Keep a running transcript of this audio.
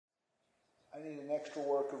I need an extra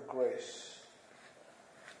work of grace.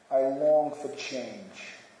 I long for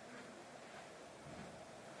change.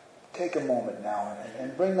 Take a moment now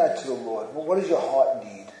and bring that to the Lord. What does your heart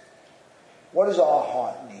need? What does our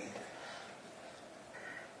heart need?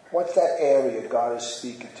 What's that area God is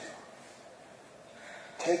speaking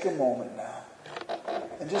to? Take a moment now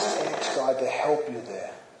and just ask God to help you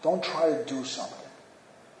there. Don't try to do something.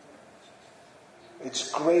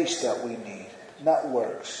 It's grace that we need, not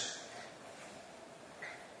works.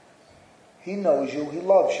 He knows you. He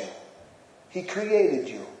loves you. He created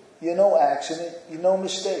you. You're no accident. You're no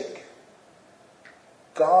mistake.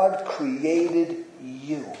 God created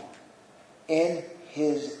you in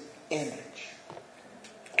His image.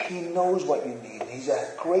 He knows what you need. He's a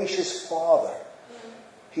gracious Father.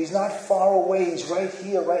 He's not far away. He's right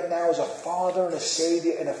here, right now, as a Father and a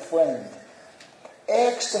Savior and a friend.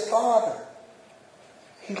 Ask the Father.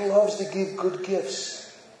 He loves to give good gifts.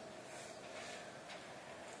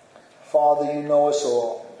 Father, you know us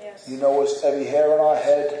all. Yes. You know us, every hair on our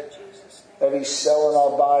head, every cell in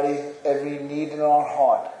our body, every need in our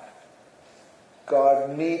heart.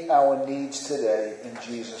 God, meet our needs today in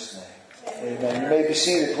Jesus' name. Amen. You may be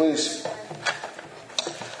seated, please.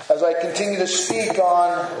 As I continue to speak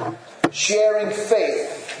on sharing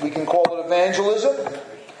faith, we can call it evangelism.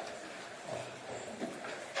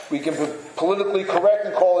 We can be politically correct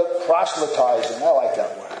and call it proselytizing. I like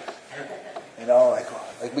that word. You know, like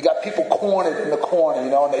we got people cornered in the corner,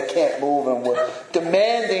 you know, and they can't move, and we're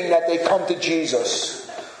demanding that they come to Jesus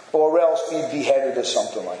or else be beheaded or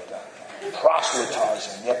something like that.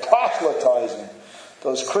 Proselytizing. Yeah, proselytizing.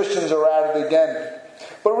 Those Christians are at it again.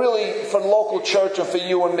 But really, for the local church and for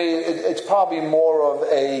you and me, it's probably more of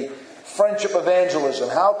a friendship evangelism.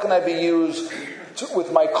 How can I be used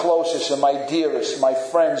with my closest and my dearest, my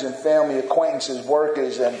friends and family, acquaintances,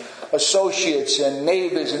 workers and associates and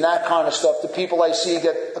neighbors and that kind of stuff, the people I see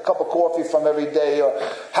get a cup of coffee from every day? Or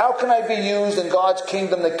how can I be used in God's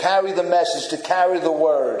kingdom to carry the message, to carry the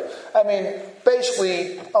word? I mean,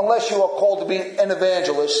 basically, unless you are called to be an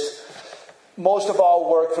evangelist, most of our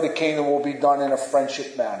work for the kingdom will be done in a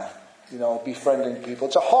friendship manner. You know, befriending people.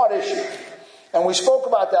 It's a hard issue. And we spoke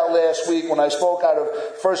about that last week when I spoke out of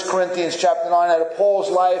 1 Corinthians chapter 9 out of Paul's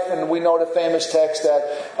life. And we know the famous text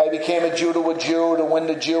that I became a Jew to a Jew to win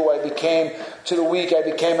the Jew. I became to the weak. I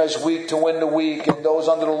became as weak to win the weak. And those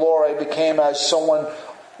under the law, I became as someone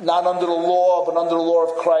not under the law, but under the law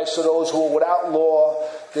of Christ. So those who are without law,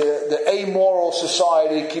 the amoral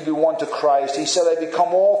society can be won to Christ. He said, I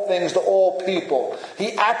become all things to all people.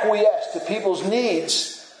 He acquiesced to people's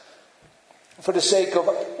needs for the sake of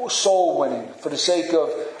soul winning, for the sake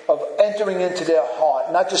of entering into their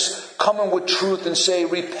heart. Not just coming with truth and say,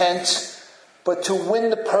 repent, but to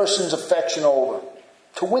win the person's affection over.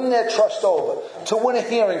 To win their trust over. To win a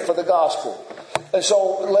hearing for the gospel. And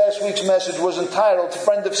so last week's message was entitled,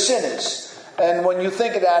 Friend of Sinners. And when you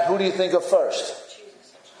think of that, who do you think of first?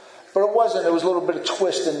 But it wasn't. There was a little bit of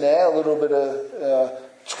twist in there, a little bit of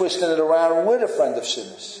twisting it around. We're the friend of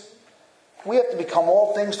sinners. We have to become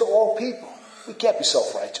all things to all people. We can't be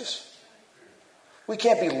self-righteous. We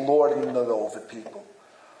can't be lording it over people.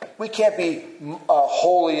 We can't be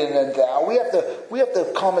holier than thou. We have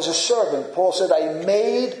to come as a servant. Paul said, I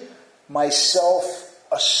made myself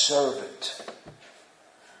a servant.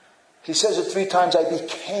 He says it 3 times, I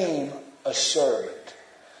became a servant.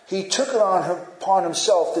 He took it upon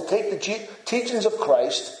himself to take the teachings of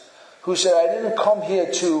Christ, who said, I didn't come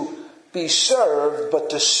here to be served,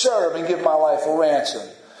 but to serve and give my life a ransom.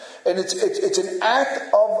 And it's an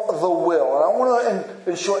act of the will. And I want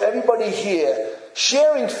to ensure everybody here,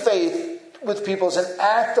 sharing faith with people is an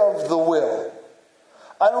act of the will.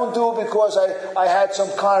 I don't do it because I had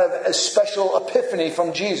some kind of a special epiphany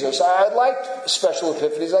from Jesus. I liked special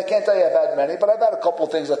epiphanies. I can't tell you I've had many, but I've had a couple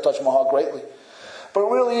of things that touched my heart greatly. But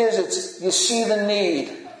it really is, it's you see the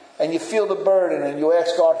need and you feel the burden and you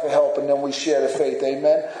ask God for help, and then we share the faith.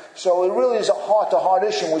 Amen? So it really is a heart-to-heart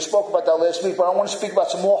issue. And we spoke about that last week, but I want to speak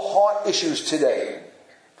about some more heart issues today.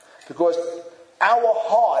 Because our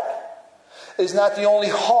heart is not the only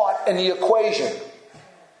heart in the equation.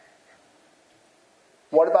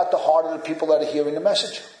 What about the heart of the people that are hearing the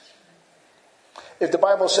message? If the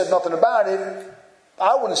Bible said nothing about it,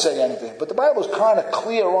 I wouldn't say anything. But the Bible is kind of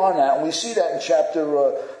clear on that. And we see that in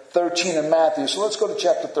chapter 13 of Matthew. So let's go to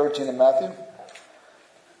chapter 13 of Matthew.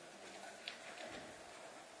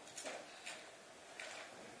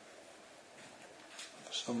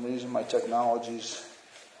 For some reason my technology's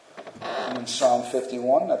in Psalm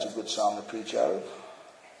 51. That's a good psalm to preach out of.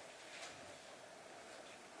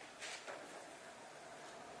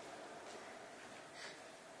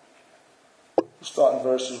 We'll start in in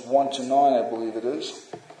verses 1 to 9, I believe it is.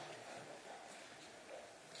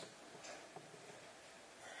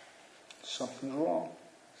 Something's wrong.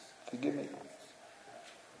 Forgive me.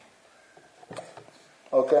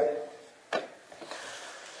 Okay.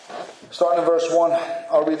 Starting in verse 1,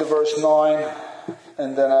 I'll read the verse 9,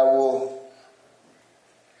 and then I will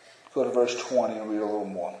go to verse 20 and read a little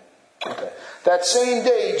more. Okay. That same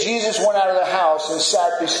day, Jesus went out of the house and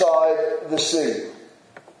sat beside the sea.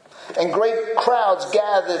 And great crowds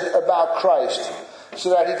gathered about Christ, so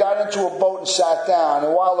that he got into a boat and sat down.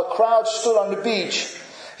 And while the crowd stood on the beach,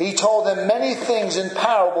 he told them many things in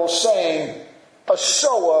parables, saying, a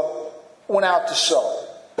sower went out to sow.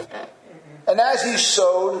 And as he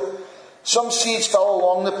sowed, some seeds fell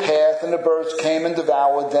along the path, and the birds came and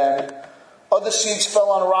devoured them. Other seeds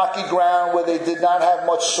fell on rocky ground where they did not have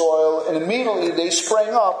much soil, and immediately they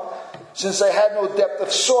sprang up, since they had no depth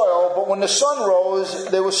of soil. But when the sun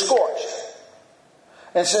rose, they were scorched.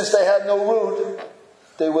 And since they had no root,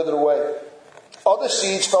 they withered away. Other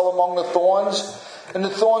seeds fell among the thorns, and the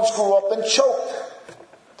thorns grew up and choked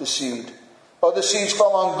the seed. Other seeds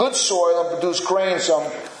fell on good soil and produced grain, some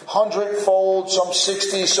 100-fold, some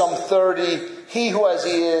 60, some 30. He who has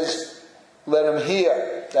ears, let him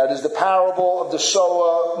hear. That is the parable of the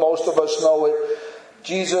sower. Most of us know it.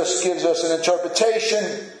 Jesus gives us an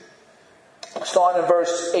interpretation, starting in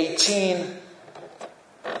verse 18.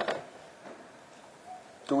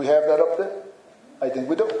 Do we have that up there? I think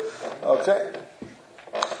we do. Okay.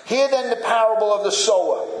 Hear then the parable of the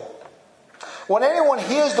sower. When anyone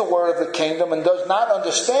hears the word of the kingdom and does not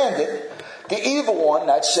understand it, the evil one,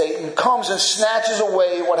 that's Satan, comes and snatches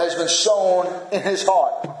away what has been sown in his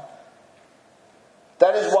heart.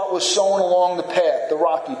 That is what was sown along the path, the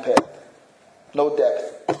rocky path. No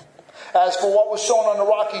depth. As for what was sown on the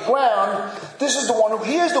rocky ground, this is the one who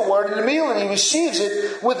hears the word and immediately receives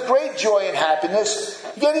it with great joy and happiness.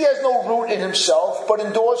 Yet he has no root in himself, but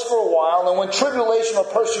endures for a while. And when tribulation or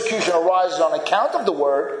persecution arises on account of the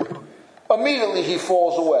word, immediately he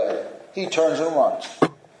falls away. He turns and runs.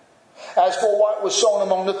 As for what was sown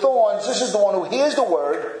among the thorns, this is the one who hears the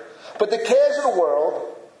word, but the cares of the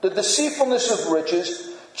world, the deceitfulness of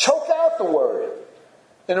riches, choke out the word,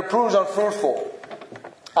 and it proves unfruitful.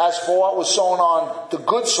 As for what was sown on the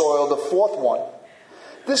good soil, the fourth one,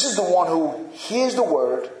 this is the one who hears the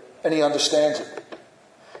word and he understands it.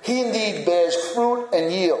 He indeed bears fruit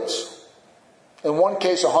and yields. In one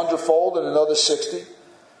case 100-fold, in another 60,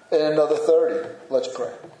 and another 30. Let's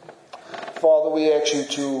pray. Father, we ask you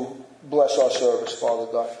to bless our service,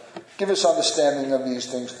 Father God. Give us understanding of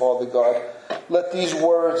these things, Father God. Let these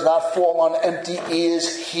words not fall on empty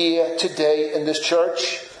ears here today in this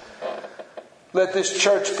church. Let this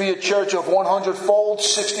church be a church of 100-fold,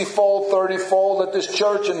 60-fold, 30-fold. Let this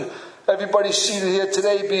church and everybody seated here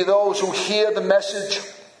today be those who hear the message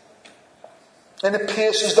and it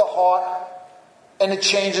pierces the heart and it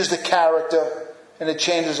changes the character and it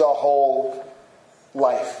changes our whole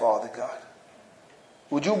life, Father God.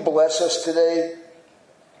 Would you bless us today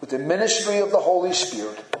with the ministry of the Holy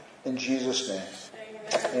Spirit in Jesus' name.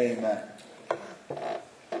 Amen.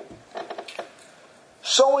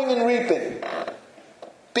 Sowing and reaping.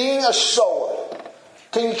 Being a sower.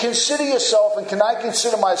 Can you consider yourself, and can I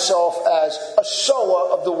consider myself as a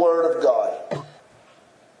sower of the Word of God?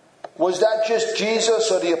 Was that just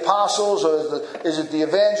Jesus or the apostles, or is it the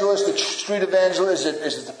evangelist, the street evangelist,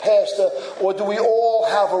 is it the pastor? Or do we all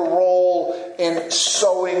have a role in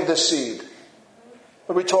sowing the seed?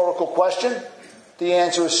 A rhetorical question. The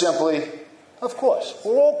answer is simply, of course.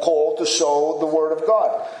 We're all called to sow the Word of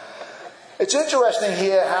God. It's interesting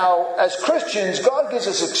here how, as Christians, God gives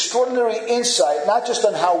us extraordinary insight, not just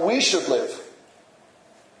on how we should live,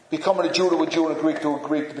 becoming a Jew to a Jew and a Greek to a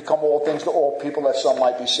Greek, to become all things to all people, that some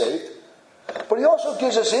might be saved. But He also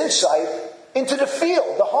gives us insight into the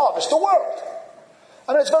field, the harvest, the world.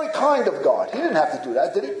 I mean, it's very kind of God. He didn't have to do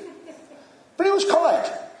that, did He? But He was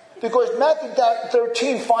kind. Because Matthew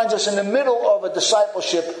 13 finds us in the middle of a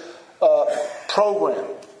discipleship program.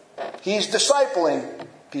 He's discipling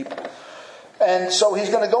people. And so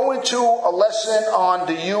he's going to go into a lesson on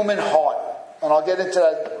the human heart. And I'll get into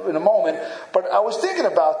that in a moment. But I was thinking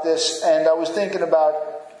about this, and I was thinking about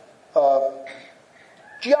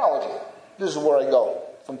geology. This is where I go,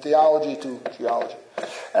 from theology to geology.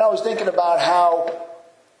 And I was thinking about how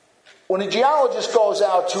when a geologist goes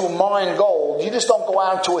out to mine gold, you just don't go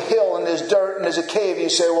out to a hill and there's dirt and there's a cave and you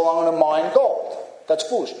say, well, I'm going to mine gold. That's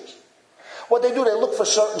foolishness. What they do, they look for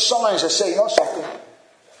certain signs that say, you know something?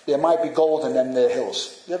 There might be gold in them there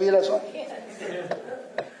hills. You ever hear that song?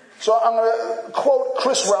 So I'm going to quote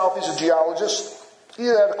Chris Ralph. He's a geologist. He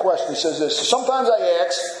had a question. He says this. Sometimes I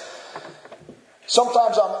ask,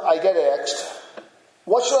 Sometimes I get asked,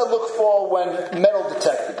 what should I look for when metal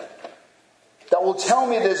detecting? That will tell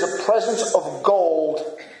me there's a presence of gold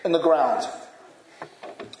in the ground.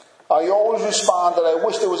 I always respond that I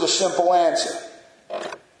wish there was a simple answer.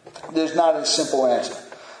 There's not a simple answer.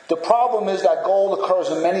 The problem is that gold occurs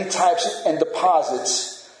in many types and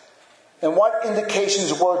deposits. And what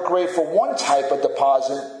indications work great for one type of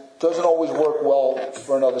deposit doesn't always work well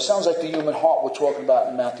for another. Sounds like the human heart we're talking about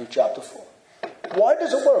in Matthew chapter 4. Why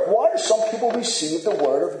does it work? Why do some people receive the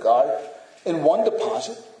word of God in one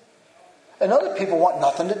deposit and other people want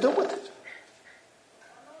nothing to do with it?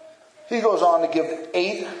 He goes on to give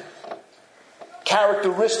 8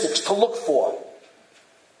 characteristics to look for.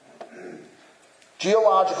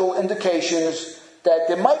 Geological indications that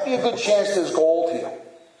there might be a good chance there's gold here.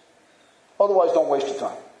 Otherwise, don't waste your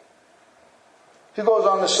time. He goes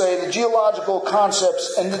on to say the geological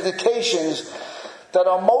concepts and indications that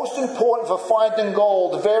are most important for finding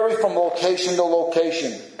gold vary from location to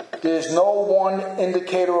location. There's no one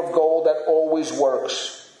indicator of gold that always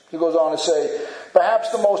works. He goes on to say, perhaps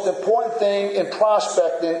the most important thing in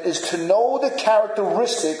prospecting is to know the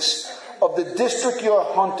characteristics of the district you're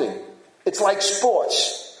hunting. It's like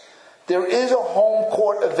sports. There is a home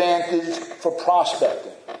court advantage for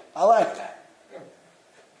prospecting. I like that.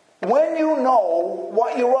 When you know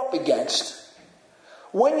what you're up against,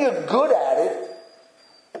 when you're good at it,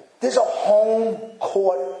 there's a home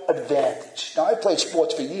court advantage. Now, I played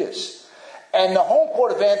sports for years. And the home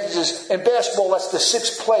court advantage is, in basketball, that's the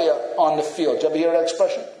 6th player on the field. Did you ever hear that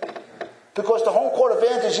expression? Because the home court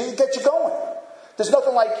advantage, it gets you going. There's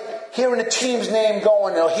nothing like hearing a team's name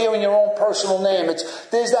going or hearing your own personal name.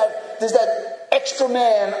 There's that extra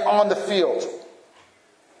man on the field.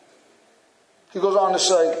 He goes on to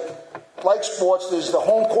say, like sports, there's the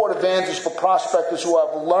home court advantage for prospectors who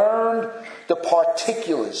have learned the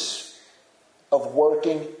particulars of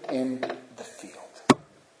working in the field.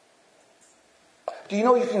 Do you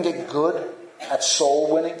know you can get good at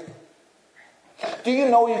soul winning? Do you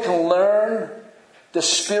know you can learn the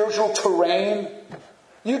spiritual terrain?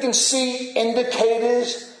 You can see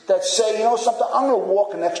indicators that say, you know something, I'm going to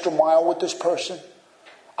walk an extra mile with this person.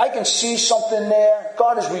 I can see something there.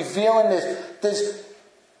 God is revealing this.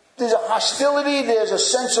 There's a hostility. There's a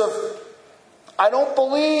sense of, I don't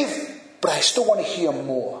believe, but I still want to hear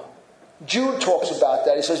more. Jude talks about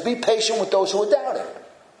that. He says, be patient with those who are doubting.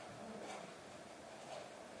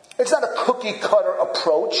 It's not a cookie cutter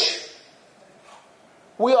approach.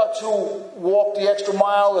 We are to walk the extra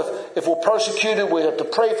mile. If we're persecuted, we have to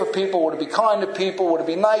pray for people. We're to be kind to people. We're to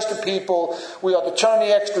be nice to people. We are to turn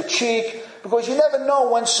the extra cheek. Because you never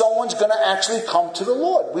know when someone's going to actually come to the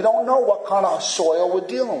Lord. We don't know what kind of soil we're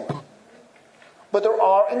dealing with. But there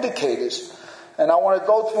are indicators. And I want to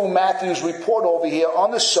go through Matthew's report over here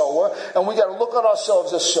on the sower. And we got to look at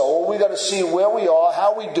ourselves as sower. We got to see where we are,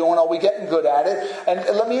 how we doing, are we getting good at it. And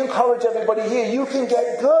let me encourage everybody here, you can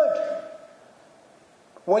get good.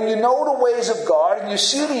 When you know the ways of God and you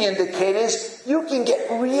see the indicators, you can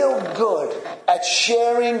get real good at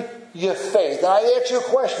sharing your faith. And I ask you a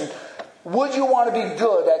question. Would you want to be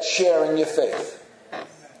good at sharing your faith?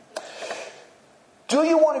 Do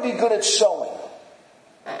you want to be good at sowing?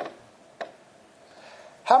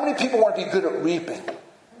 How many people want to be good at reaping?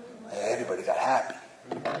 Everybody got happy.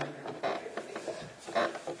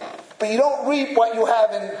 But you don't reap what you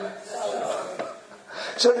have in.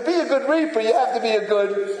 So to be a good reaper, you have to be a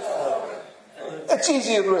good. It's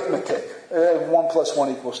easy arithmetic. 1 +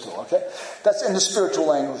 1 = 2. Okay, that's in the spiritual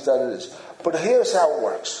language that it is. But here's how it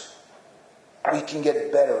works. We can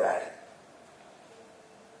get better at it.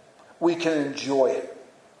 We can enjoy it.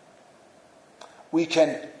 We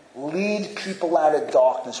can lead people out of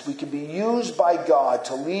darkness. We can be used by God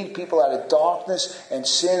to lead people out of darkness and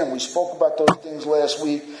sin. And we spoke about those things last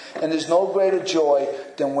week. And there's no greater joy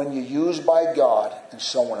than when you're used by God in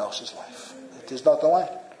someone else's life. There's nothing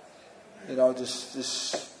like it. You know,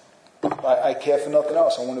 I care for nothing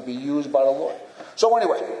else. I want to be used by the Lord. So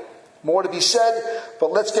anyway, more to be said,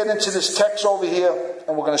 but let's get into this text over here,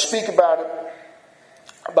 and we're going to speak about it,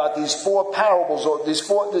 about these 4 parables, or this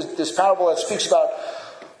parable that speaks about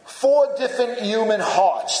 4 different human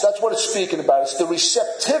hearts. That's what it's speaking about. It's the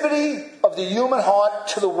receptivity of the human heart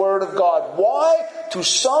to the Word of God. Why do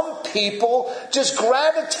some people just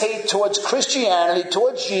gravitate towards Christianity,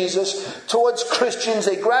 towards Jesus, towards Christians?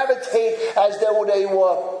 They gravitate as though they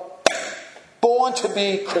were born to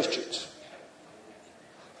be Christians.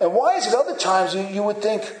 And why is it other times you would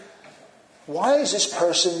think, why is this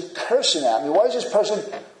person cursing at me? Why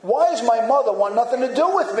is my mother want nothing to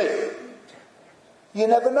do with me? You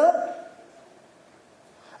never know.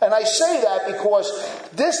 And I say that because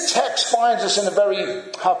this text finds us in a very,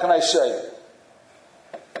 how can I say,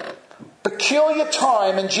 peculiar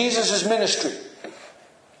time in Jesus' ministry.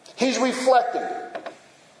 He's reflecting.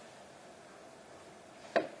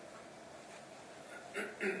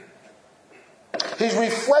 He's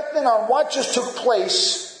reflecting on what just took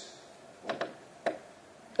place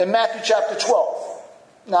in Matthew chapter 12.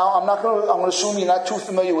 Now, I'm going to assume you're not too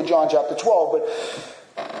familiar with John chapter 12,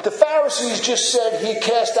 but the Pharisees just said he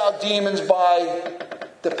cast out demons by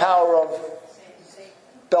the power of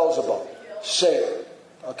Beelzebub, Satan.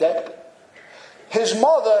 Okay? His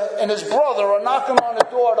mother and his brother are knocking on the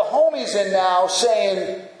door. The homie's in now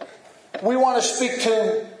saying, we want to speak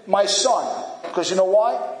to my son. Because you know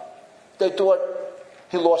why? They thought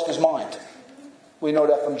he lost his mind. We know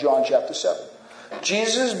that from John chapter 7.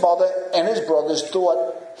 Jesus' mother and his brothers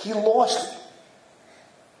thought he lost it.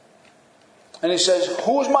 And he says,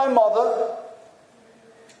 who's my mother?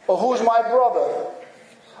 Or who's my brother?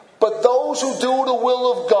 But those who do the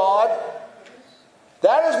will of God,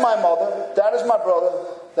 that is my mother, that is my brother,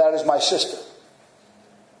 that is my sister.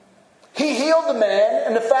 He healed the man,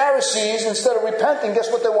 and the Pharisees, instead of repenting,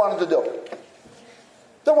 guess what they wanted to do?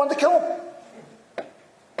 They wanted to kill him.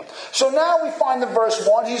 So now we find in verse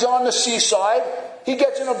 1, he's on the seaside, he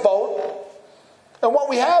gets in a boat, and what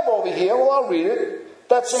we have over here, well, I'll read it.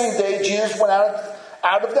 That same day, Jesus went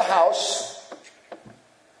out of the house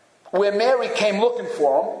where Mary came looking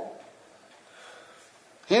for him.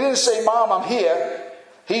 He didn't say, Mom, I'm here.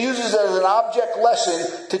 He uses it as an object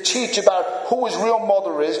lesson to teach about who his real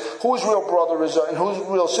mother is, who his real brother is, and who his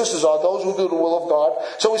real sisters are, those who do the will of God.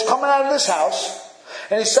 So he's coming out of this house,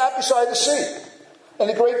 and he sat beside the sea. And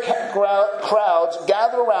the great crowds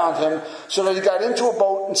gathered around him, so that he got into a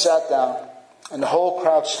boat and sat down. And the whole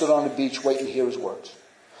crowd stood on the beach waiting to hear his words.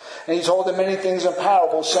 And he told them many things in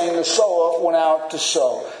parables, saying the sower went out to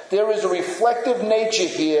sow. There is a reflective nature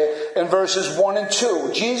here in verses 1 and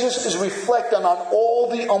 2. Jesus is reflecting on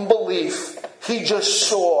all the unbelief he just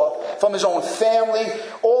saw from his own family,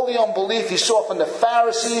 all the unbelief he saw from the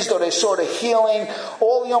Pharisees, though they saw the healing,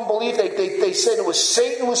 all the unbelief, they said it was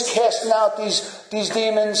Satan who was casting out these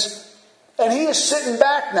demons. And he is sitting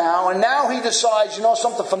back now, and now he decides, you know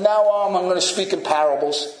something, from now on I'm going to speak in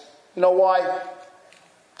parables. You know why?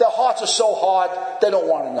 Their hearts are so hard, they don't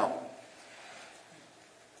want to know.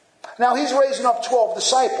 Now he's raising up 12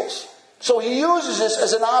 disciples. So he uses this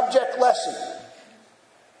as an object lesson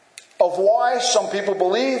of why some people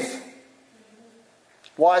believe,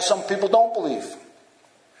 why some people don't believe,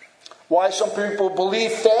 why some people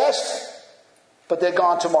believe fast, but they're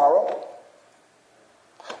gone tomorrow,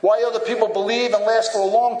 why other people believe and last for a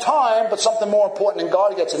long time, but something more important than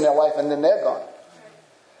God gets in their life and then they're gone.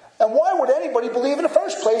 And why would anybody believe in the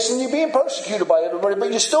first place and you're being persecuted by everybody,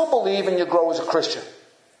 but you still believe and you grow as a Christian?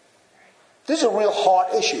 These are real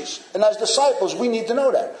heart issues. And as disciples, we need to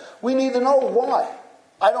know that. We need to know why.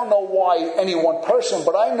 I don't know why any one person,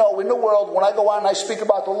 but I know in the world, when I go out and I speak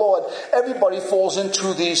about the Lord, everybody falls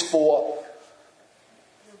into these 4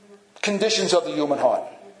 conditions of the human heart.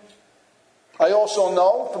 I also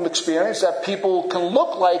know from experience that people can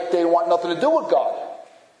look like they want nothing to do with God.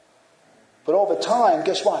 But over time,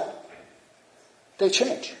 guess what? They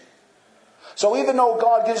change. So even though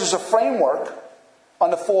God gives us a framework on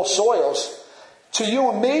the 4 soils, to you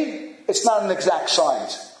and me, it's not an exact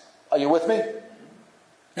science. Are you with me?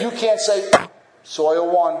 You can't say,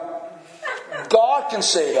 soil 1. God can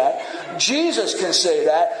say that. Jesus can say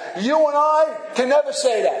that. You and I can never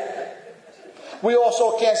say that. We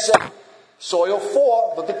also can't say, soil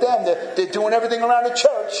 4, look at them. They're doing everything around the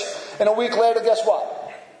church. And a week later, guess what?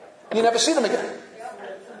 You never see them again.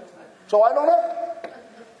 So I don't know.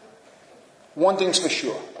 One thing's for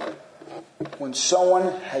sure. When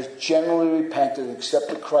someone has genuinely repented and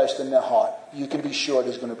accepted Christ in their heart, you can be sure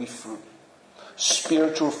there's going to be fruit.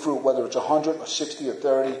 Spiritual fruit, whether it's 100 or 60 or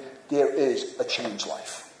 30, there is a changed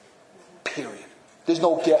life. Period. There's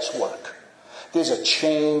no guesswork. There's a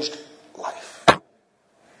changed life.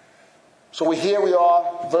 So here we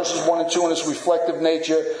are, verses 1 and 2 in this reflective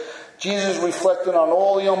nature. Jesus reflected on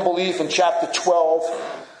all the unbelief in chapter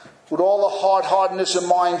 12. With all the hard-heartedness in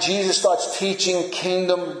mind, Jesus starts teaching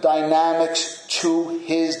kingdom dynamics to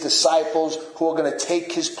his disciples who are going to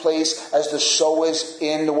take his place as the sowers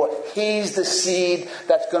in the world. He's the seed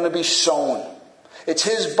that's going to be sown. It's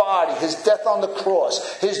his body, his death on the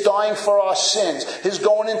cross, his dying for our sins, his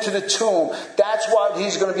going into the tomb. That's what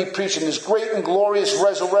he's going to be preaching, this great and glorious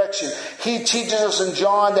resurrection. He teaches us in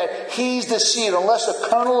John that he's the seed. Unless a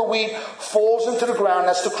kernel of wheat falls into the ground,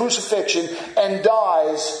 that's the crucifixion, and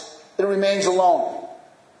dies, it remains alone.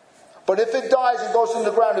 But if it dies and goes in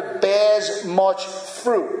the ground, it bears much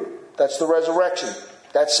fruit. That's the resurrection.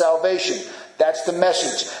 That's salvation. That's the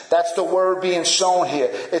message. That's the word being sown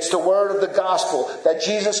here. It's the word of the gospel that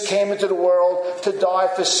Jesus came into the world to die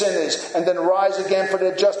for sinners and then rise again for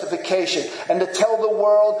their justification, and to tell the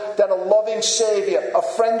world that a loving Savior, a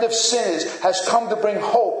friend of sinners, has come to bring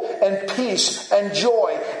hope and peace and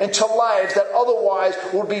joy into lives that otherwise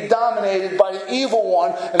would be dominated by the evil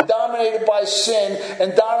one and dominated by sin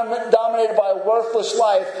and dominated by a worthless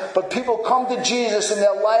life. But people come to Jesus and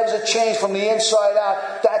their lives are changed from the inside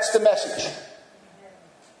out. That's the message.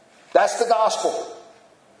 That's the gospel.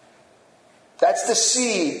 That's the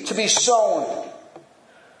seed to be sown.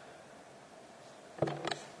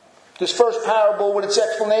 This first parable with its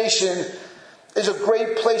explanation is a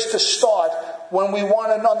great place to start when we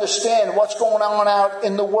want to understand what's going on out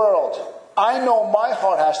in the world. I know my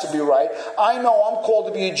heart has to be right. I know I'm called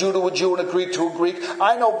to be a Jew to a Jew and a Greek to a Greek.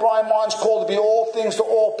 I know Brian Martin's called to be all things to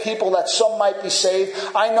all people that some might be saved.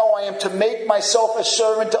 I know I am to make myself a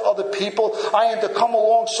servant to other people. I am to come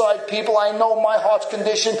alongside people. I know my heart's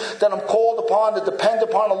condition, that I'm called upon to depend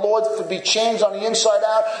upon the Lord to be changed on the inside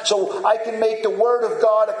out, so I can make the Word of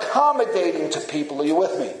God accommodating to people. Are you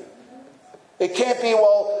with me? It can't be,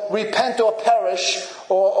 well, repent or perish,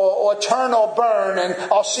 or turn or burn, and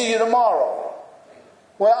I'll see you tomorrow.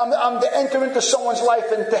 Well, I'm to enter into someone's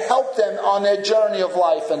life and to help them on their journey of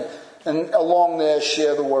life, and along there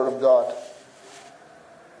share the Word of God.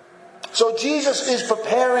 So Jesus is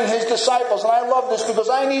preparing His disciples, and I love this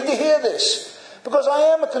because I need to hear this. Because I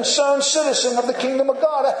am a concerned citizen of the kingdom of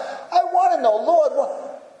God. I want to know,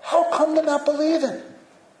 Lord, how come they're not believing?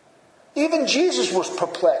 Even Jesus was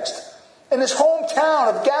perplexed. In his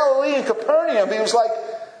hometown of Galilee and Capernaum, he was like,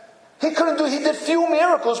 he did few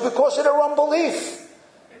miracles because of their unbelief.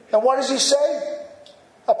 And what does he say?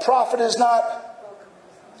 A prophet is not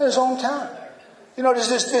in his hometown. You know, there's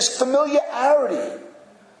this familiarity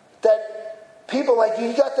that people like,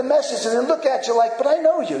 you got the message and they look at you like, but I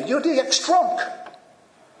know you. You're the ex-drunk.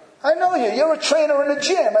 I know you. You're a trainer in a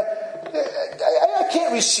gym. I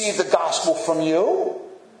can't receive the gospel from you.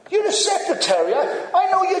 You're the secretary. I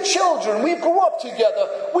know your children. We grew up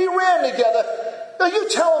together. We ran together. Are you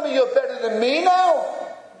telling me you're better than me now?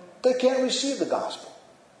 They can't receive the gospel.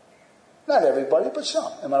 Not everybody, but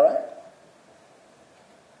some. Am I right?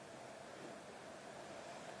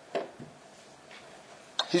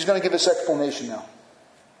 He's going to give us explanation now.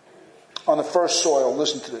 On the first soil,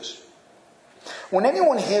 listen to this. When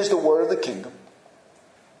anyone hears the word of the kingdom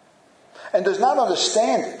and does not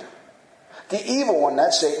understand it, the evil one,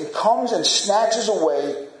 that's Satan, comes and snatches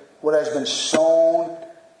away what has been sown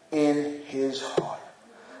in his heart.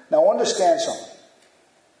 Now understand something.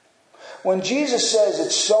 When Jesus says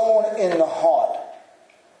it's sown in the heart,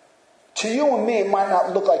 to you and me it might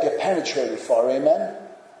not look like it penetrated far, amen?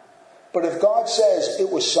 But if God says it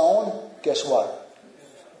was sown, guess what?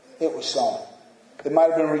 It was sown. It might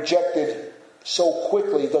have been rejected so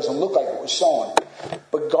quickly it doesn't look like it was sown.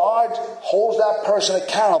 But God holds that person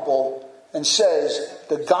accountable and says,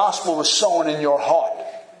 the gospel is sown in your heart.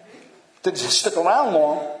 Didn't stick around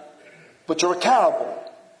long, but you're accountable.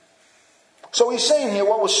 So he's saying here,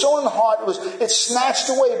 what was sown in the heart, it's snatched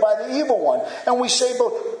away by the evil one. And we say,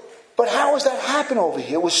 but how does that happen over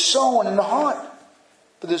here? It was sown in the heart.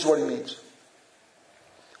 But this is what he means.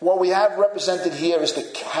 What we have represented here is the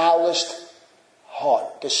calloused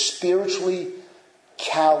heart, the spiritually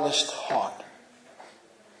calloused heart,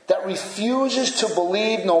 that refuses to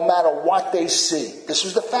believe no matter what they see. This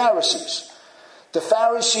was the Pharisees. The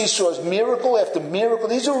Pharisees saw miracle after miracle.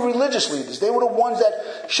 These were religious leaders. They were the ones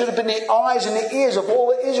that should have been the eyes and the ears of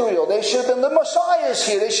all of Israel. They should have been the Messiahs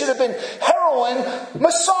here. They should have been heralding,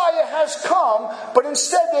 Messiah has come. But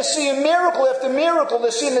instead they're seeing miracle after miracle.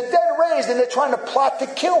 They're seeing the dead raised and they're trying to plot to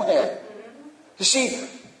kill him. You see,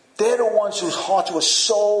 they're the ones whose hearts were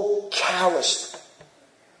so calloused.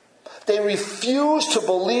 They refused to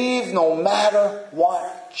believe no matter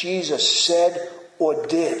what Jesus said or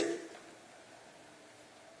did.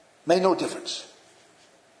 Made no difference.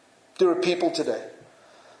 There are people today,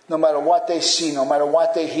 no matter what they see, no matter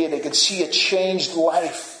what they hear, they can see a changed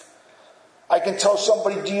life. I can tell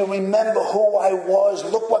somebody, do you remember who I was?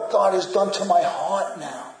 Look what God has done to my heart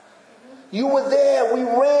now. You were there, we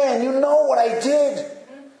ran, you know what I did.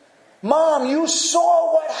 Mom, you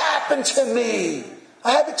saw what happened to me.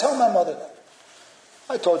 I had to tell my mother that.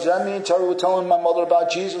 I told you that. Me and Terry were telling my mother about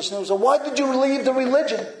Jesus. And it was like, why did you leave the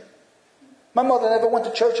religion? My mother never went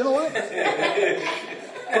to church in her life.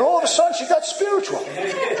 But all of a sudden she got spiritual.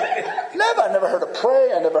 I never heard her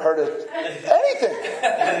pray. I never heard of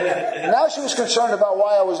anything. Now she was concerned about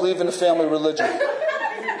why I was leaving the family religion.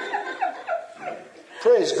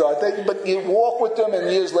 Praise God. But you walk with them,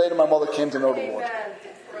 and years later my mother came to know the Lord.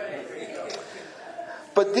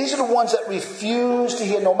 But these are the ones that refuse to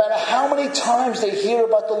hear. No matter how many times they hear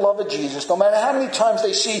about the love of Jesus, no matter how many times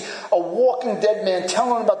they see a walking dead man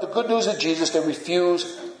telling them about the good news of Jesus, they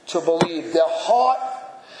refuse to believe. Their heart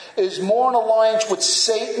is more in alliance with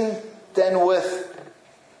Satan than with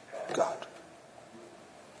God.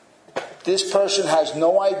 This person has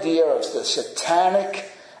no idea of the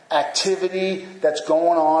satanic activity that's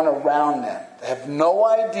going on around them. They have no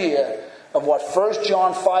idea of what 1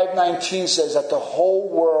 John 5:19 says, that the whole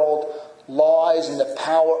world lies in the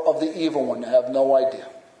power of the evil one. They have no idea.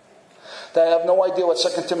 They have no idea what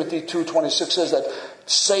 2 Timothy 2:26 says, that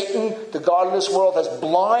Satan, the god of this world, has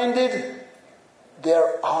blinded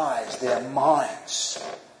their eyes, their minds,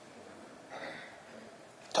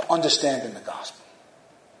 to understanding the gospel.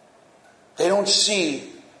 They don't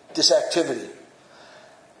see this activity,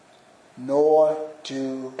 nor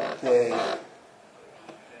do they.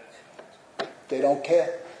 They don't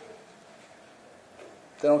care.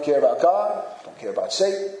 They don't care about God, don't care about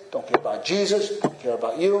Satan, don't care about Jesus, don't care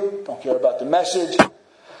about you, don't care about the message.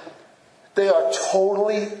 They are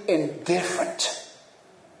totally indifferent.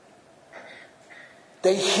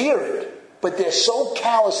 They hear it, but they're so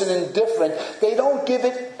callous and indifferent, they don't give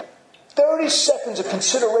it 30 seconds of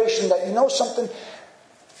consideration that, you know something,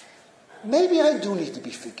 maybe I do need to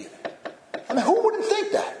be forgiven. I mean, who wouldn't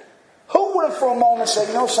think that? Who wouldn't for a moment say,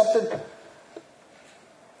 you know something,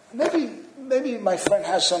 maybe my friend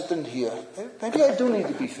has something here. Maybe I do need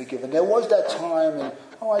to be forgiven. There was that time, and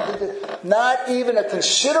I did it. Not even a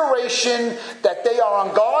consideration that they are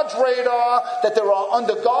on God's radar, that they are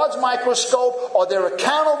under God's microscope, or they're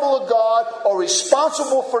accountable to God, or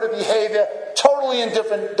responsible for the behavior. Totally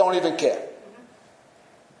indifferent, don't even care.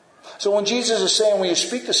 So when Jesus is saying, when you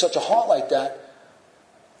speak to such a heart like that,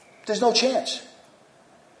 there's no chance.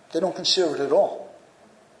 They don't consider it at all.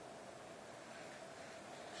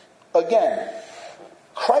 Again,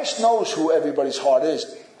 Christ knows who everybody's heart is.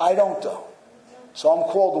 I don't though. So I'm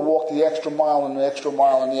called to walk the extra mile and the extra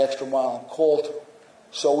mile and the extra mile. I'm called to.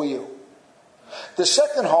 So are you. The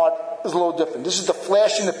second heart is a little different. This is the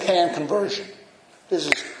flash in the pan conversion.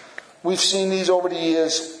 We've seen these over the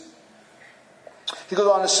years. He goes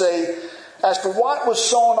on to say, as for what was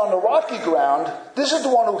sown on the rocky ground, this is the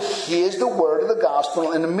one who hears the word of the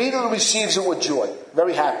gospel and immediately receives it with joy.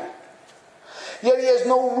 Very happy. Yet he has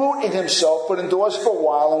no root in himself, but endures for a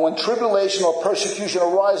while, and when tribulation or persecution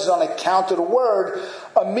arises on account of the word,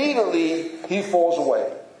 immediately he falls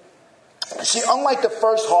away. See, unlike the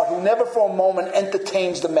first heart, who never for a moment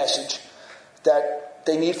entertains the message that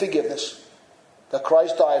they need forgiveness, that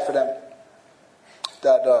Christ died for them,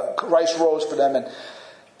 that Christ rose for them, and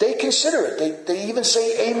they consider it. They even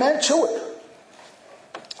say amen to it.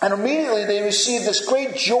 And immediately they receive this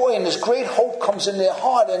great joy and this great hope comes in their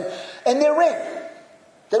heart, and they're in.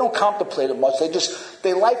 They don't contemplate it much.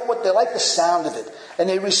 They like the sound of it, and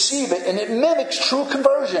they receive it, and it mimics true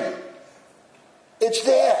conversion. It's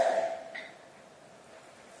there.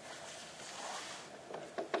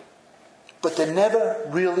 But they're never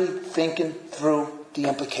really thinking through the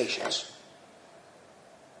implications.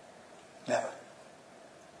 Never.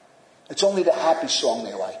 It's only the happy song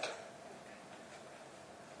they like.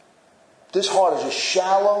 This heart is just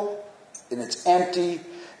shallow, and it's empty,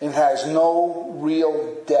 and has no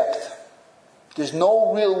real depth. There's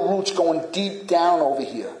no real roots going deep down over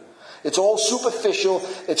here. It's all superficial.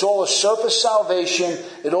 It's all a surface salvation.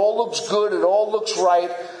 It all looks good. It all looks right.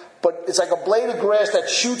 But it's like a blade of grass that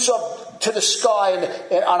shoots up to the sky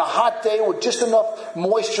and on a hot day with just enough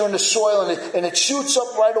moisture in the soil, and it shoots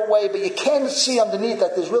up right away, but you can't see underneath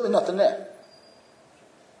that there's really nothing there.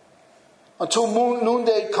 Until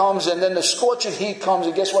noonday comes, and then the scorching heat comes,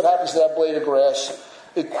 and guess what happens to that blade of grass?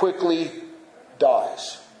 It quickly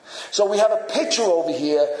dies. So we have a picture over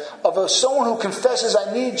here of someone who confesses,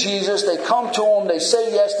 I need Jesus. They come to him, they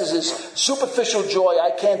say yes. There's this superficial joy,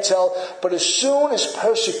 I can't tell. But as soon as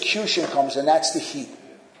persecution comes, and that's the heat.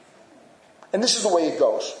 And this is the way it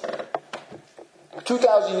goes.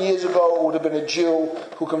 2,000 years ago, it would have been a Jew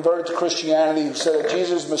who converted to Christianity, who said that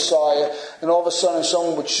Jesus is Messiah, and all of a sudden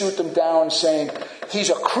someone would shoot them down saying, he's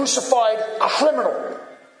a crucified criminal.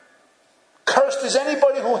 Cursed is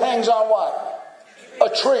anybody who hangs on what? A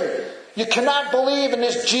tree. You cannot believe in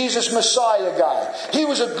this Jesus Messiah guy. He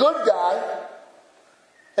was a good guy,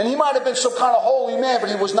 and he might have been some kind of holy man, but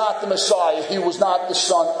he was not the Messiah. He was not the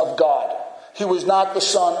Son of God. He was not the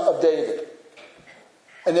Son of David.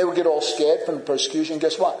 And they would get all scared from the persecution.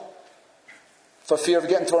 Guess what? For fear of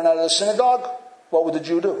getting thrown out of the synagogue, what would the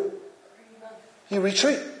Jew do? He'd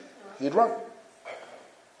retreat. He'd run.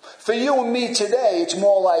 For you and me today, it's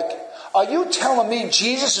more like, are you telling me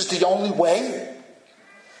Jesus is the only way?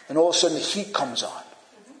 And all of a sudden the heat comes on.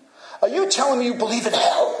 Are you telling me you believe in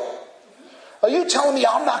hell? Are you telling me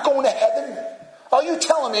I'm not going to heaven? Are you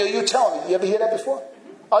telling me? You ever hear that before?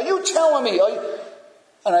 Are you telling me?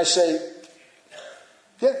 And I say,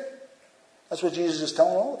 yeah, that's what Jesus is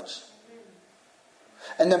telling all of us.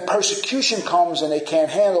 And then persecution comes and they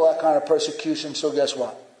can't handle that kind of persecution, so guess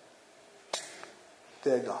what?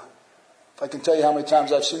 They're gone. If I can tell you how many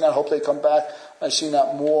times I've seen that, I hope they come back. I've seen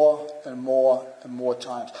that more and more and more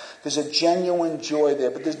times. There's a genuine joy there,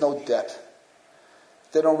 but there's no depth.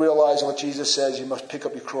 They don't realize what Jesus says, you must pick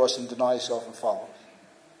up your cross and deny yourself and follow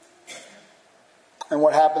me. And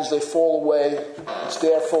what happens, they fall away. It's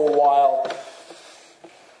there for a while.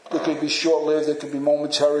 It could be short-lived, it could be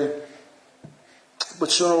momentary. But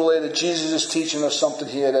sooner or later, Jesus is teaching us something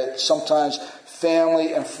here, that sometimes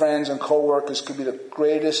family and friends and co-workers could be the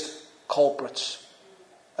greatest culprits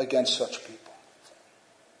against such people.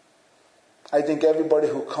 I think everybody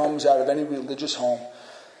who comes out of any religious home,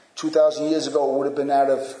 2,000 years ago, would have been out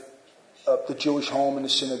of the Jewish home and the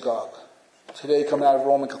synagogue. Today, coming out of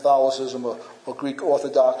Roman Catholicism or Greek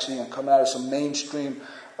Orthodoxy and coming out of some mainstream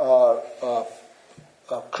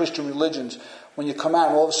Christian religions, when you come out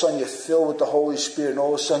and all of a sudden you're filled with the Holy Spirit and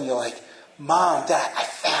all of a sudden you're like, Mom, Dad, I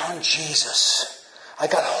found Jesus. I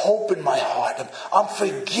got hope in my heart. I'm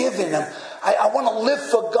forgiven. I want to live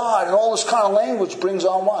for God. And all this kind of language brings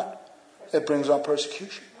on what? It brings on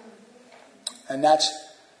persecution. And that's,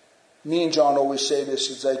 me and John always say this,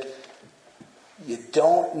 it's like, you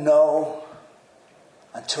don't know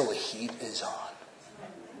until the heat is on.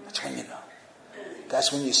 That's when you know.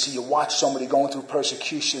 That's when you watch somebody going through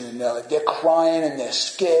persecution and they're crying and they're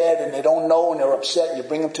scared and they don't know and they're upset. And you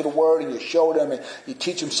bring them to the Word and you show them and you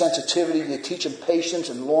teach them sensitivity, you teach them patience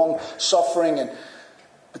and long suffering.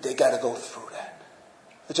 But they got to go through that.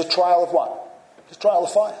 It's a trial of what? It's a trial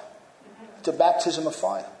of fire. It's a baptism of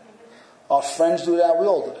fire. Our friends do that. We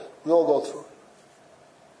all do that. We all go through it.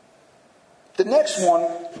 The next one,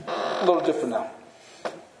 a little different now.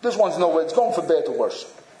 This one's nowhere. It's going from bad to worse.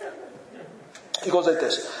 He goes like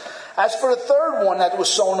this. As for the third one that was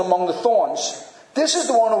sown among the thorns, this is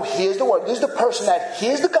the one who hears the word. This is the person that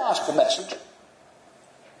hears the gospel message.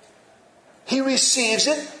 He receives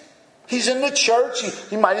it. He's in the church.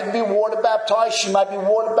 He might even be water baptized. She might be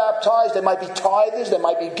water baptized. There might be tithers. There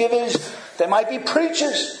might be givers. There might be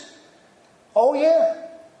preachers. Oh yeah.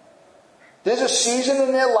 There's a season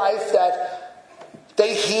in their life that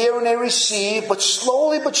they hear and they receive, but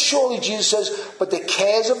slowly but surely, Jesus says, but the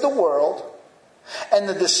cares of the world and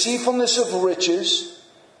the deceitfulness of riches,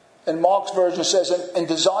 and Mark's version says, and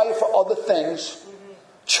desire for other things,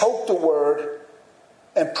 choke the word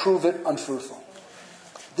and prove it unfruitful.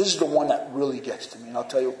 This is the one that really gets to me, and I'll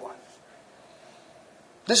tell you why.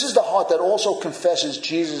 This is the heart that also confesses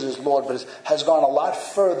Jesus as Lord, but has gone a lot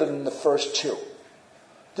further than the first two.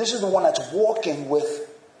 This is the one that's walking with,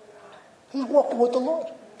 he's walking with the Lord.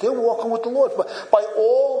 They're walking with the Lord. But by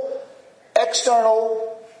all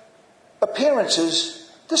external appearances,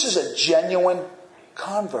 this is a genuine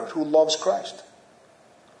convert who loves Christ.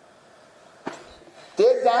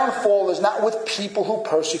 Their downfall is not with people who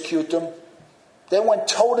persecute them. They went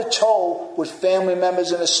toe-to-toe with family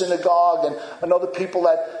members in a synagogue and other people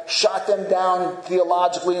that shot them down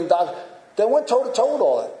theologically and they went toe-to-toe with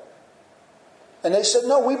all that. And they said,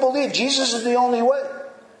 no, we believe Jesus is the only way.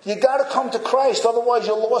 You got to come to Christ, otherwise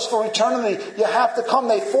you're lost for eternity. You have to come.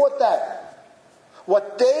 They fought that.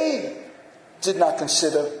 What they did not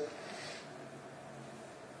consider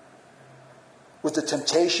was the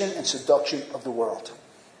temptation and seduction of the world.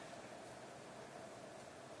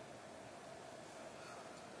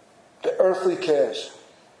 The earthly cares,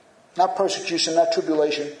 not persecution, not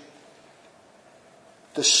tribulation.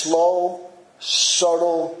 The slow,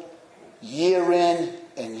 subtle, year in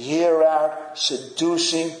and year out,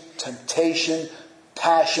 seducing temptation,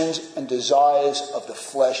 passions, and desires of the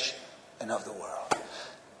flesh and of the world.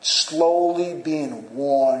 Slowly being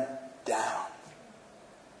worn down.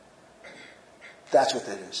 That's what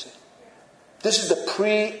they didn't see. This is the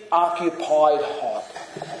preoccupied heart.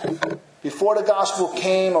 Before the gospel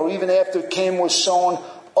came, or even after it came was sown,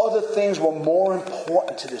 other things were more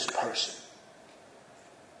important to this person.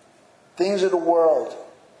 Things of the world.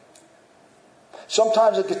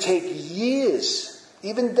 Sometimes it could take years,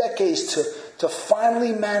 even decades, to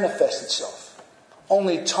finally manifest itself.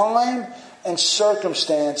 Only time and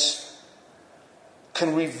circumstance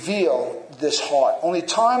can reveal this heart. Only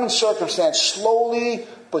time and circumstance slowly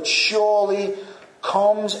but surely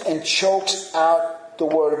comes and chokes out the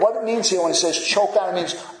word. What it means here when it says choke out, it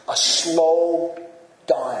means a slow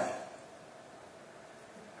dying.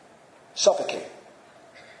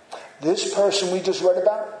 This person we just read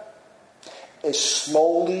about is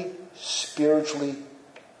slowly, spiritually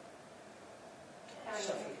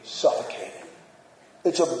suffocated.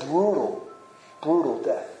 It's a brutal, brutal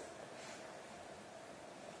death.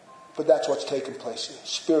 But that's what's taking place here,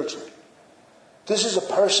 spiritually. This is a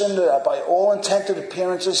person that, by all intents and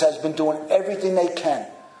appearances, has been doing everything they can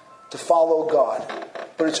to follow God.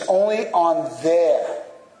 But it's only on their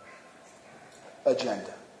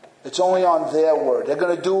agenda. It's only on their word. They're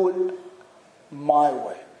going to do it my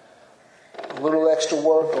way. A little extra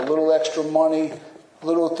work, a little extra money,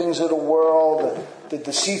 little things of the world, the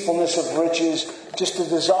deceitfulness of riches, just the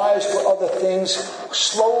desires for other things.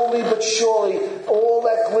 Slowly but surely, all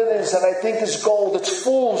that glitters that I think is gold, it's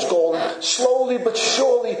fool's gold. Slowly but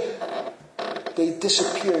surely, they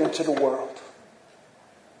disappear into the world.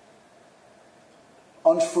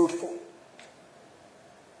 Unfruitful.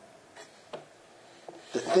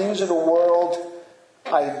 The things of the world,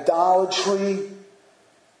 idolatry,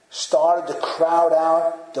 started to crowd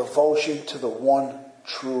out devotion to the one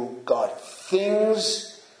true God.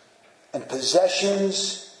 Things and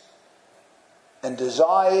possessions and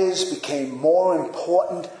desires became more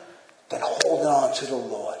important than holding on to the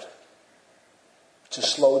Lord. It's a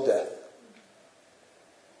slow death.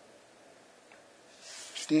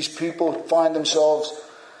 These people find themselves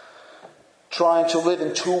trying to live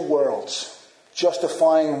in two worlds,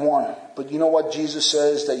 justifying one. But you know what Jesus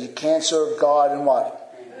says? That you can't serve God and what?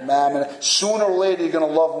 Mammon. Sooner or later you're going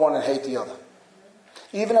to love one and hate the other.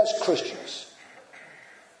 Even as Christians.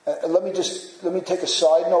 Let me take a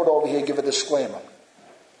side note over here, give a disclaimer.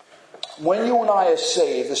 When you and I are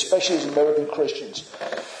saved, especially as American Christians,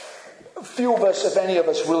 few of us, if any of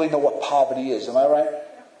us, really know what poverty is. Am I right?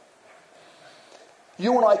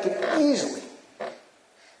 You and I can easily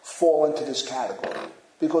fall into this category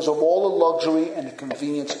because of all the luxury and the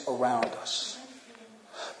convenience around us.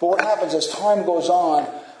 But what happens as time goes on,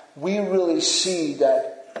 we really see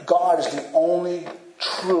that God is the only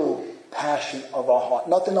true passion of our heart.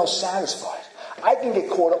 Nothing else satisfies. I can get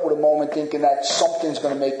caught up with a moment thinking that something's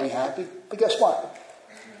going to make me happy. But guess what?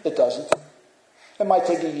 It doesn't. It might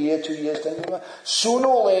take a year, 2 years, 10 years. Sooner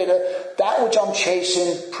or later, that which I'm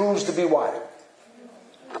chasing proves to be what?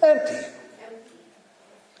 Empty.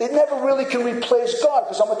 It never really can replace God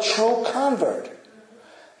because I'm a true convert.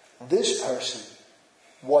 This person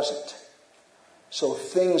wasn't. So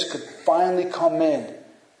things could finally come in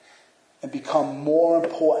and become more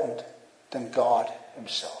important than God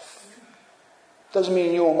himself. Doesn't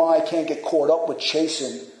mean you and I can't get caught up with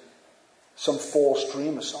chasing some false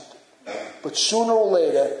dream or something. But sooner or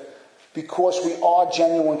later, because we are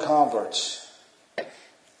genuine converts,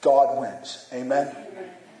 God wins. Amen?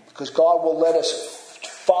 Because God will let us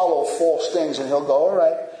follow false things and he'll go, all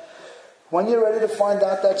right, when you're ready to find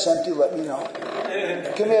out that's empty, let me know.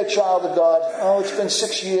 Give me a child of God. Oh, it's been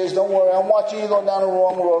 6 years. Don't worry. I'm watching you go down the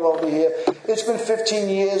wrong road over here. It's been 15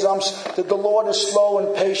 years. The Lord is slow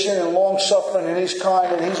and patient and long-suffering and he's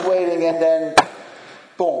kind and he's waiting. And then,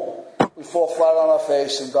 boom, we fall flat on our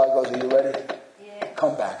face and God goes, are you ready? Yeah.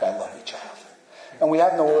 Come back. I love you, child. And we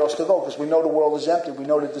have nowhere else to go because we know the world is empty. We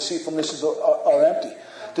know the deceitfulnesses are empty.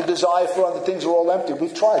 The desire for other things are all empty.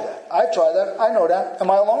 We've tried that. I've tried that. I know that. Am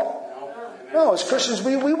I alone? No, as Christians,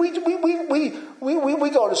 we go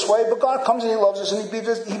this way, but God comes and he loves us and he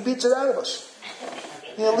beats it out of us.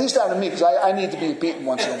 You know, at least out of me, because I need to be beaten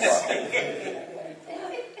once in a while.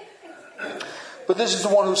 But this is the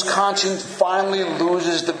one whose conscience finally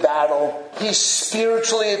loses the battle. He's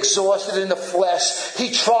spiritually exhausted in the flesh.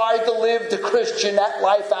 He tried to live the Christian that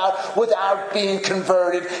life out without being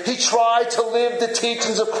converted. He tried to live the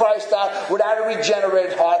teachings of Christ out without a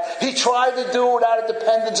regenerated heart. He tried to do it without a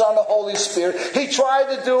dependence on the Holy Spirit. He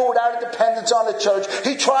tried to do it without a dependence on the church.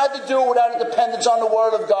 He tried to do it without a dependence on the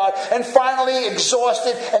Word of God. And finally,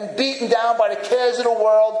 exhausted and beaten down by the cares of the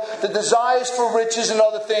world, the desires for riches and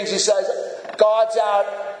other things, he says, God's out,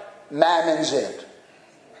 mammon's in.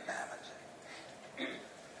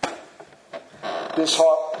 This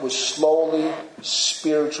heart was slowly,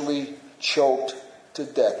 spiritually choked to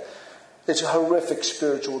death. It's a horrific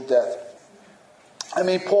spiritual death. I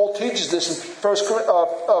mean, Paul teaches this in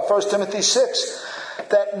 1 Timothy 6,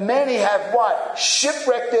 that many have what?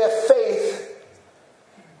 Shipwrecked their faith.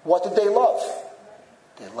 What did they love?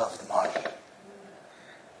 They loved money.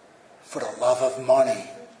 For the love of money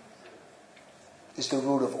is the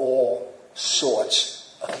root of all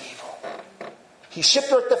sorts of evil. He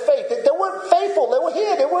shipwrecked the faith. They weren't faithful. They were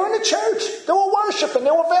here. They were in the church. They were worshiping.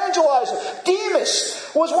 They were evangelizing.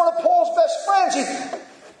 Demas was one of Paul's best friends.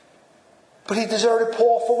 But he deserted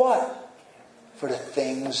Paul for what? For the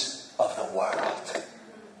things of the world.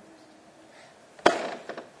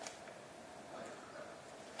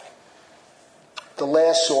 the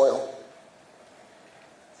last soil.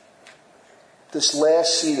 This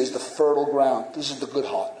last seed is the fertile ground. This is the good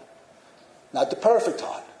heart. Not the perfect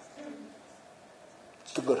heart.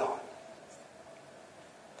 It's the good heart.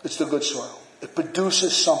 It's the good soil. It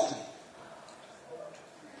produces something.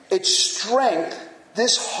 Its strength,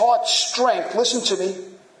 this heart's strength, listen to me,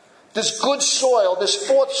 this good soil, this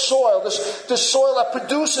fourth soil, this soil that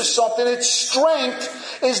produces something, its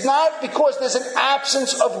strength is not because there's an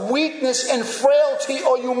absence of weakness and frailty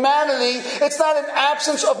or humanity. It's not an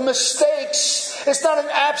absence of mistakes. It's not an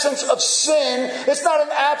absence of sin. It's not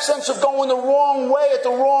an absence of going the wrong way at the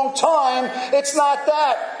wrong time. It's not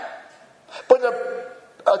that. But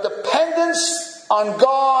a dependence on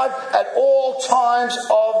God at all times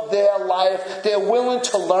of their life. They're willing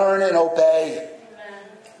to learn and obey.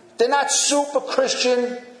 They're not super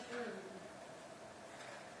Christian.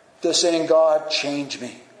 They're saying, God, change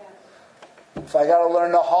me. If I got to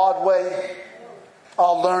learn the hard way,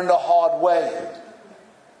 I'll learn the hard way.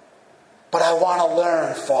 But I want to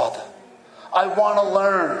learn, Father. I want to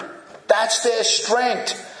learn. That's their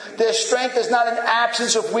strength. Their strength is not an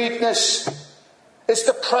absence of weakness. It's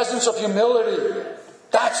the presence of humility.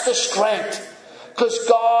 That's the strength. Because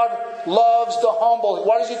God loves the humble.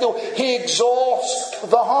 What does He do? He exalts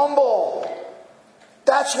the humble.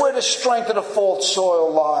 That's where the strength of the false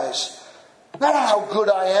soil lies. Not how good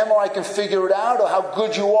I am or I can figure it out, or how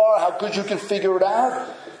good you are, how good you can figure it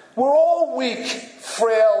out. We're all weak,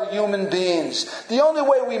 frail human beings. The only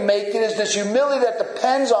way we make it is this humility that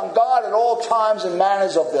depends on God at all times and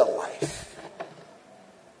manners of their life.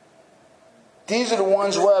 These are the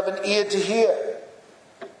ones who have an ear to hear.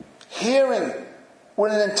 Hearing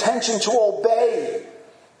with an intention to obey.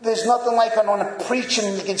 There's nothing like on a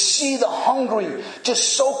preaching, you can see the hungry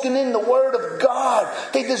just soaking in the Word of God.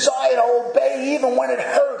 They desire to obey even when it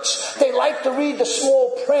hurts. They like to read the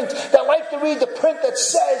small print. They like to read the print that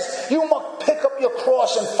says, you must pick up your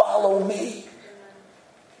cross and follow me.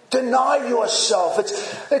 Deny yourself.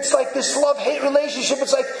 It's like this love-hate relationship.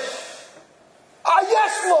 It's like,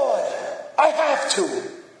 yes, Lord. I have to.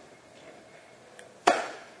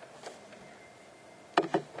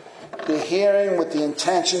 They're hearing with the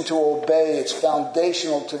intention to obey. It's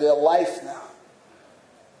foundational to their life now.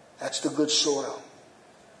 That's the good soil.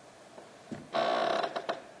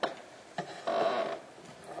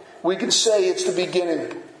 We can say it's the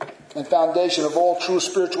beginning and foundation of all true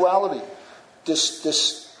spirituality.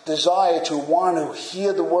 This desire to want to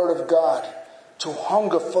hear the Word of God, to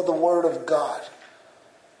hunger for the Word of God.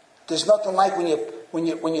 There's nothing like when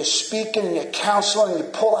you're speaking and you're counseling and you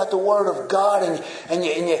pull out the Word of God and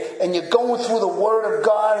you're going through the Word of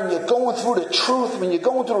God and you're going through the truth, when you're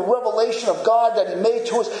going through the revelation of God that He made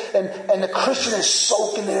to us, and the Christian is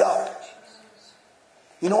soaking it up.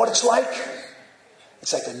 You know what it's like?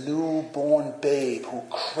 It's like a newborn babe who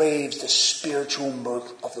craves the spiritual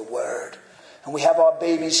milk of the Word. And we have our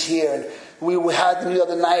babies here, and we had them the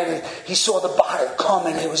other night, and he saw the bottle come,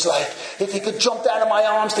 and he was like, if he could jump out of my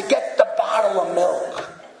arms to get the bottle of milk.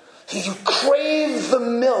 He craved the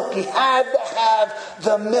milk. He had to have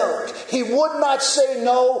the milk. He would not say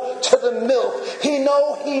no to the milk. He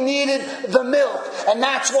knew he needed the milk. And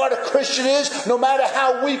that's what a Christian is. No matter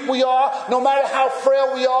how weak we are, no matter how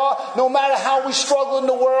frail we are, no matter how we struggle in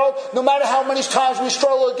the world, no matter how many times we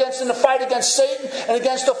struggle in the fight against Satan and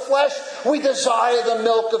against the flesh, we desire the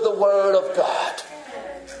milk of the Word of God.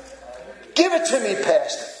 Give it to me,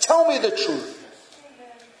 Pastor. Tell me the truth.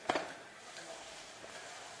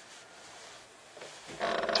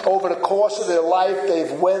 Over the course of their life,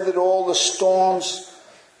 they've weathered all the storms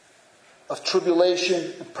of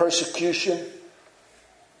tribulation and persecution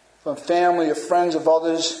from family or friends of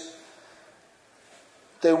others.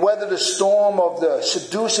 They weather the storm of the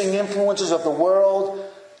seducing influences of the world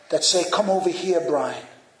that say, come over here, Brian.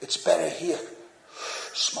 It's better here.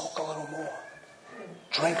 Smoke a little more.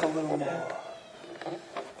 Drink a little more.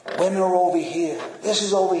 Women are over here. This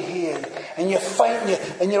is over here. And you're fighting,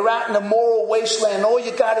 and you're out in the moral wasteland. All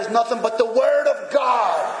you got is nothing but the Word of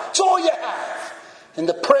God. It's all you have. And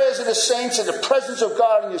the prayers of the saints and the presence of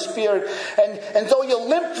God in your spirit. And though you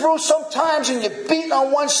limp through sometimes and you're beating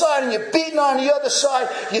on one side and you're beating on the other side,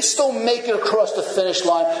 you still make it across the finish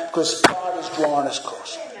line because God is drawing us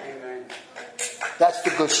closer. That's the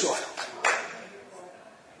good soil.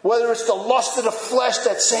 Whether it's the lust of the flesh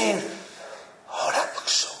that's saying, oh, that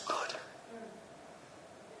looks so good.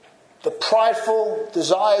 The prideful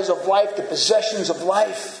desires of life, the possessions of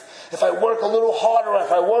life. If I work a little harder,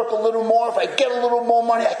 if I work a little more, if I get a little more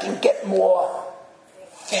money, I can get more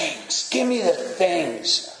things. Give me the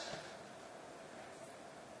things.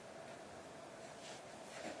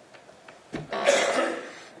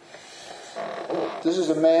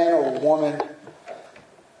 man or a woman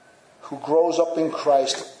who grows up in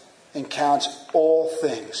Christ and counts all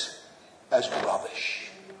things as rubbish.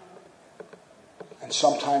 And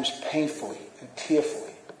sometimes painfully and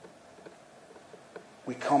tearfully,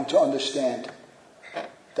 we come to understand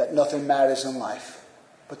that nothing matters in life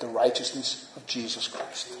but the righteousness of Jesus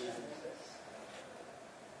Christ.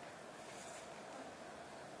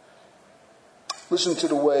 Listen to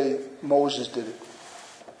the way Moses did it.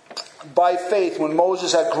 By faith, when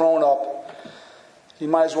Moses had grown up, you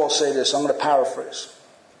might as well say this, I'm going to paraphrase.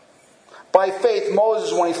 By faith,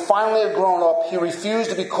 Moses, when he finally had grown up, he refused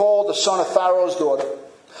to be called the son of Pharaoh's daughter,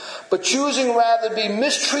 but choosing rather to be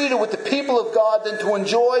mistreated with the people of God than to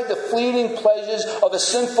enjoy the fleeting pleasures of a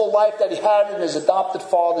sinful life that he had in his adopted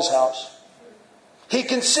father's house. He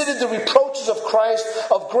considered the reproaches of Christ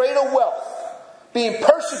of greater wealth, being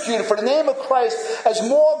persecuted for the name of Christ, as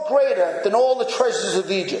more greater than all the treasures of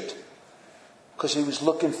Egypt, because he was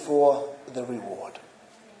looking for the reward.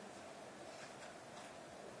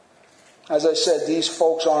 As I said, these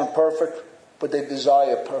folks aren't perfect, but they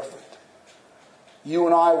desire perfect. You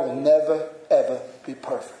and I will never, ever be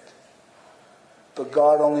perfect. But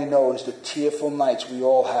God only knows the tearful nights we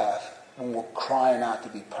all have when we're crying out to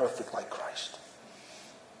be perfect like Christ.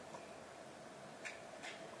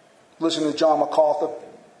 Listen to John MacArthur.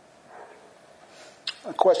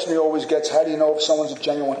 A question he always gets, how do you know if someone's a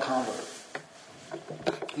genuine convert?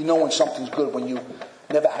 You know when something's good when you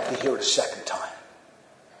never have to hear it a second time.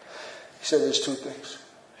 He said there's two things.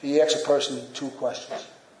 He asks a person two questions.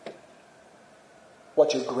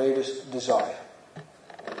 What's your greatest desire?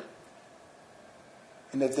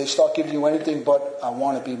 And if they start giving you anything but, I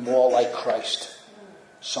want to be more like Christ,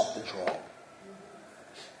 something's wrong.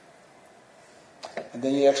 And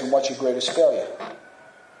then you ask them, what's your greatest failure?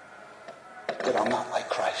 That I'm not like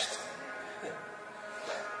Christ.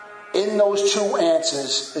 In those two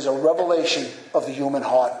answers is a revelation of the human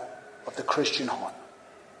heart, of the Christian heart,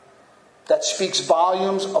 that speaks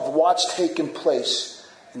volumes of what's taken place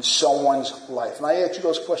in someone's life. And I ask you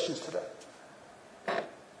those questions today.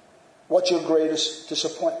 What's your greatest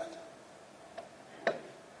disappointment?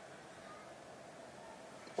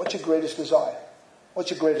 What's your greatest desire?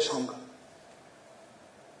 What's your greatest hunger?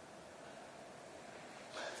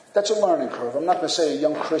 That's a learning curve. I'm not going to say a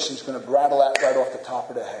young Christian's going to rattle that right off the top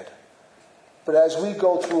of their head. But as we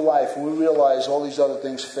go through life and we realize all these other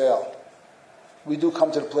things fail, we do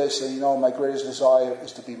come to the place that, my greatest desire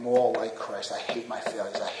is to be more like Christ. I hate my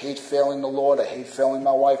failures. I hate failing the Lord. I hate failing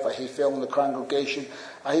my wife. I hate failing the congregation.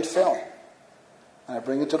 I hate failing. And I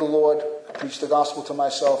bring it to the Lord. I preach the gospel to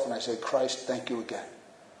myself. And I say, Christ, thank you again.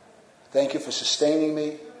 Thank you for sustaining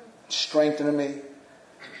me, strengthening me.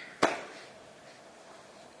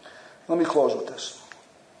 Let me close with this.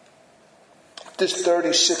 This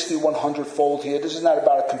 30, 60, 100 fold here, this is not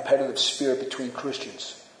about a competitive spirit between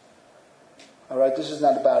Christians. All right, this is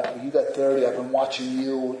not about, you got 30, I've been watching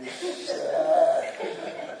you.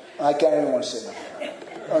 I can't even want to say that.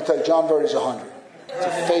 I'll tell you, John Verdi's 100. He's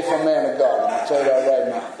a faithful man of God. I'm going to tell you that right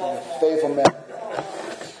now. He's a faithful man.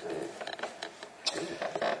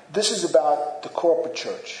 This is about the corporate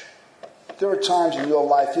church. There are times in your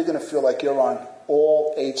life you're going to feel like you're on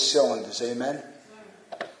all 8 cylinders. Amen?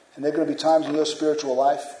 And there are going to be times in your spiritual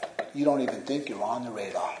life you don't even think you're on the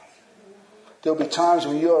radar. There'll be times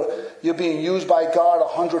when you're being used by God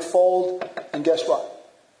 100-fold, and guess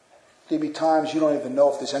what? There'll be times you don't even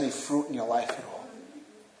know if there's any fruit in your life at all.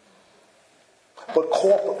 But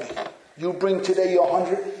corporately, you bring today your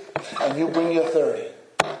 100, and you bring your 30.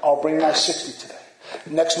 I'll bring my 60 today.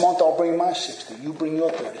 Next month I'll bring my 60. You bring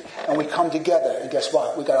your 30. And we come together, and guess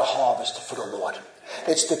what? We got a harvest for the Lord.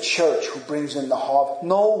 It's the church who brings in the harvest.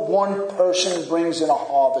 No one person brings in a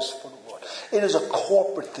harvest for the Lord. It is a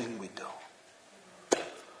corporate thing we do.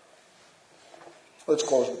 Let's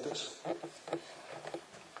close with this.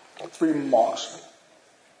 3 remarks.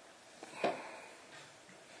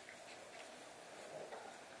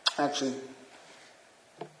 Actually,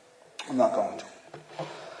 I'm not going to.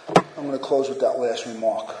 I'm going to close with that last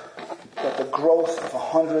remark. That the growth of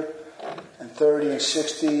 130 and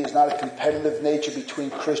 60 is not a competitive nature between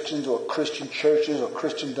Christians or Christian churches or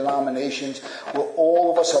Christian denominations, where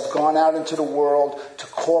all of us have gone out into the world to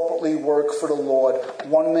corporately work for the Lord.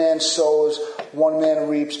 One man sows, one man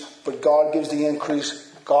reaps, but God gives the increase.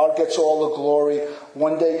 God gets all the glory.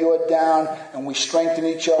 One day you're down and we strengthen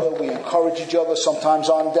each other. We encourage each other. Sometimes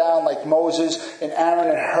I'm down like Moses, and Aaron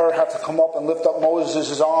and Hur have to come up and lift up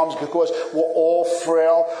Moses' arms, because we're all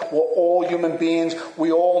frail. We're all human beings.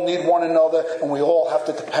 We all need one another, and we all have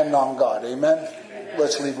to depend on God. Amen?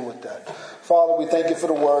 Let's leave it with that. Father, we thank you for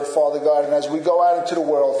the word, Father God. And as we go out into the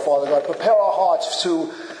world, Father God, prepare our hearts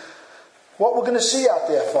to what we're going to see out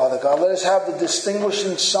there, Father God. Let us have the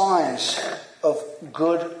distinguishing signs of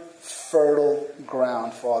good, fertile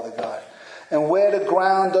ground, Father God. And where the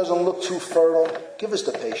ground doesn't look too fertile, give us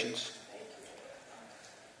the patience.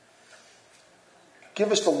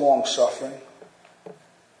 Give us the long suffering.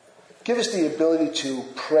 Give us the ability to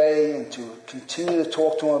pray and to continue to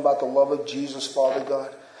talk to Him about the love of Jesus, Father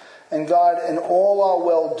God. And God, in all our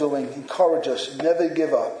well-doing, encourage us, never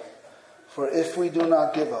give up. For if we do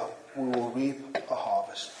not give up, we will reap a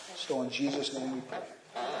harvest. So in Jesus' name we pray.